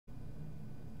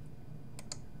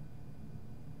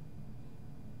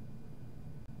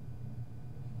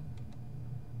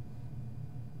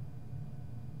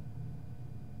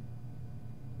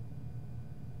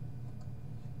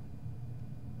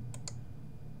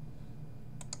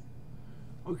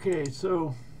Okay,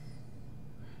 so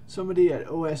somebody at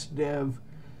OS Dev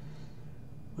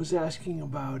was asking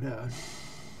about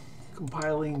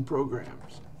compiling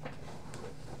programs.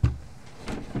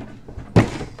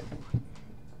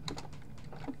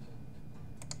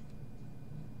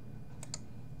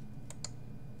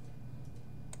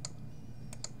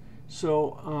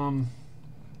 So,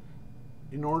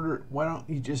 why don't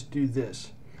you just do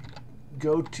this?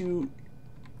 Go to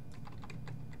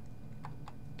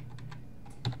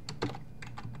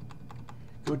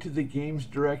the games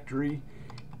directory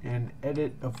and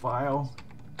edit a file,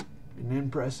 and then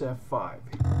press F5.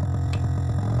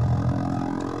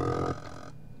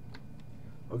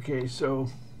 Okay, so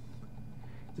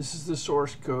this is the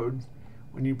source code.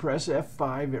 When you press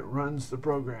F5, it runs the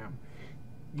program.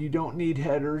 You don't need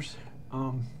headers.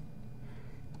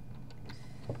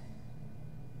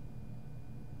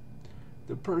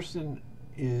 The person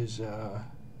is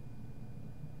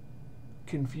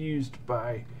confused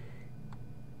by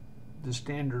the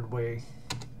standard way.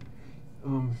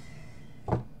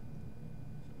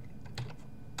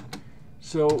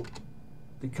 So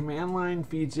the command line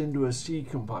feeds into a C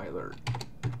compiler.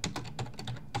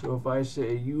 So if I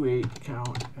say U8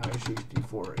 count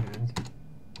I64N,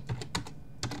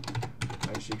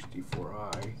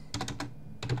 I64I,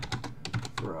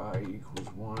 for I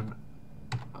equals 1,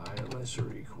 I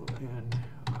lesser equal N,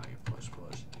 I plus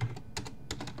plus A.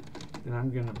 Then I'm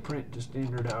going to print the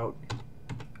standard out.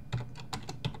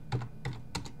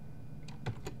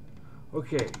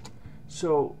 Okay,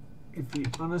 so if we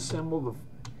unassemble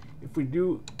if we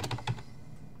do,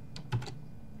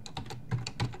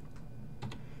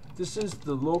 this is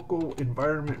the local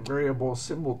environment variable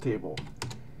symbol table.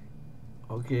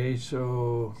 Okay,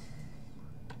 so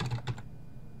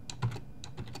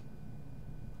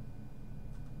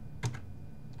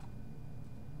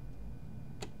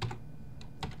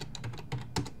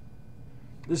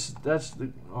that's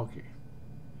the, okay.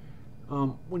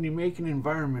 When you make an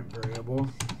environment variable,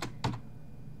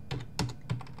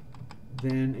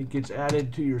 then it gets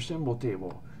added to your symbol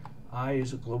table. I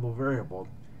is a global variable.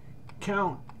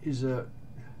 Count is a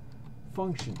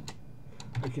function.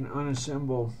 I can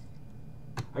unassemble,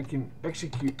 I can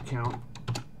execute count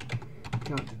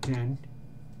to 10.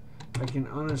 I can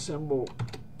unassemble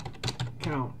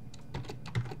count,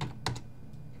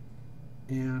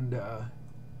 and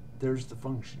there's the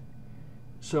function.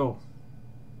 So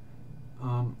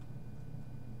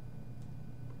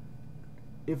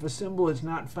if a symbol is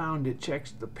not found, it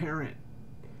checks the parent,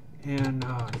 and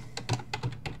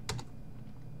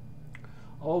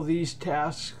all these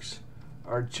tasks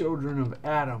are children of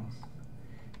Adam.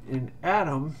 And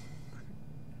Adam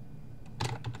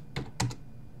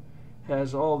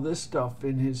has all this stuff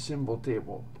in his symbol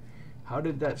table. How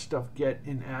did that stuff get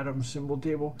in Adam's symbol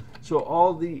table? So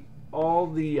all the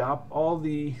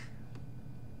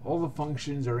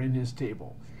functions are in his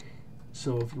table.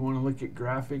 So if you want to look at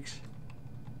graphics,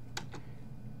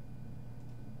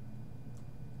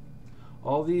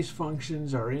 all these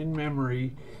functions are in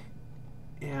memory,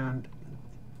 and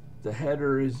the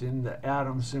header is in the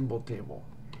Adam symbol table.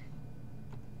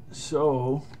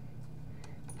 So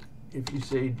if you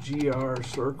say gr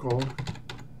circle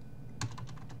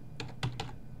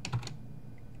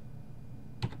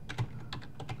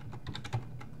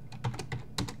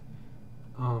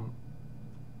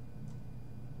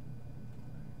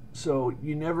so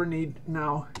you never need,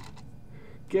 now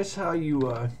guess how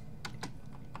you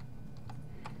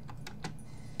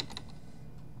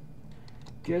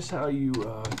guess how you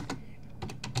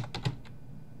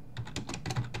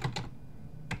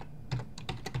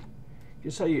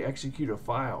execute a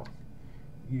file.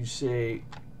 You say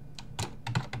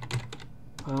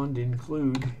pound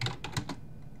include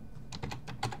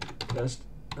test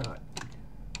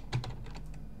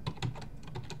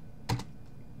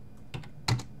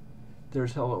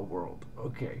there's hello world.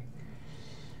 Okay,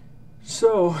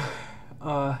 so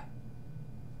I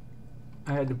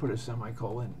had to put a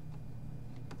semicolon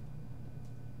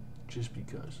just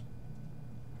because.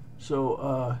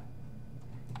 So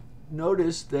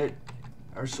notice that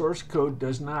our source code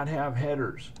does not have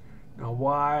headers. Now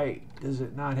why does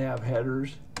it not have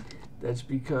headers? That's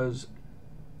because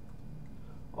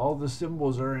all the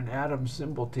symbols are in Adam's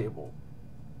symbol table,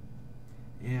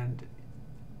 and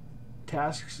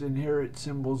tasks inherit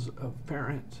symbols of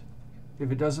parents.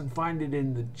 If it doesn't find it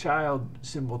in the child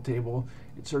symbol table,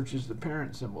 it searches the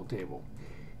parent symbol table.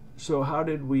 So how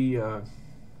did we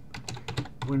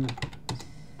when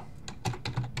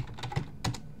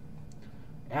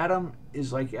Adam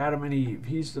is like Adam and Eve,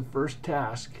 he's the first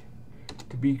task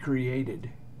to be created,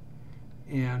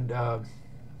 and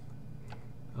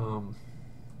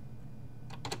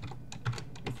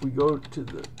if we go to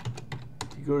the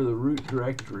root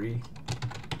directory,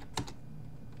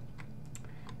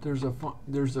 there's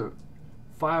a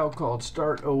file called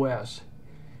TempleOS.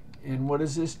 And what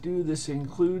does this do? This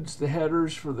includes the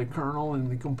headers for the kernel and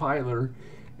the compiler,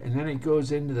 and then it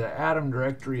goes into the Atom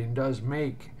directory and does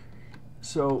make.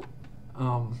 So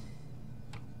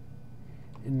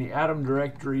in the Atom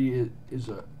directory is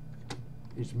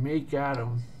make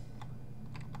Atom.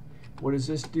 What does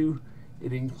this do?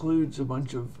 It includes a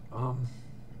bunch of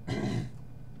it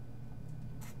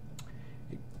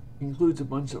includes a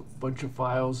bunch of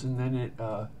files, and then it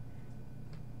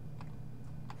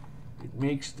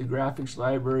makes the graphics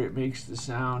library, it makes the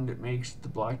sound, it makes the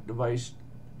block device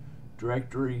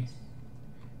directory,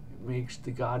 it makes the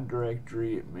God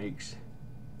directory, it makes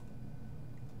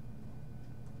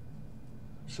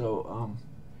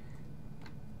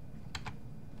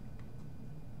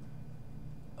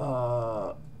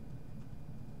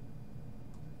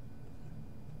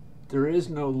there is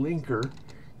no linker,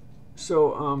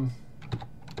 so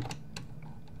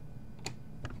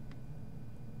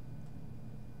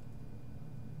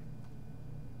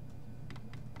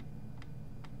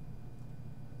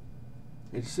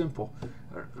it's simple.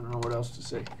 I don't know what else to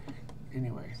say.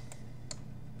 Anyway.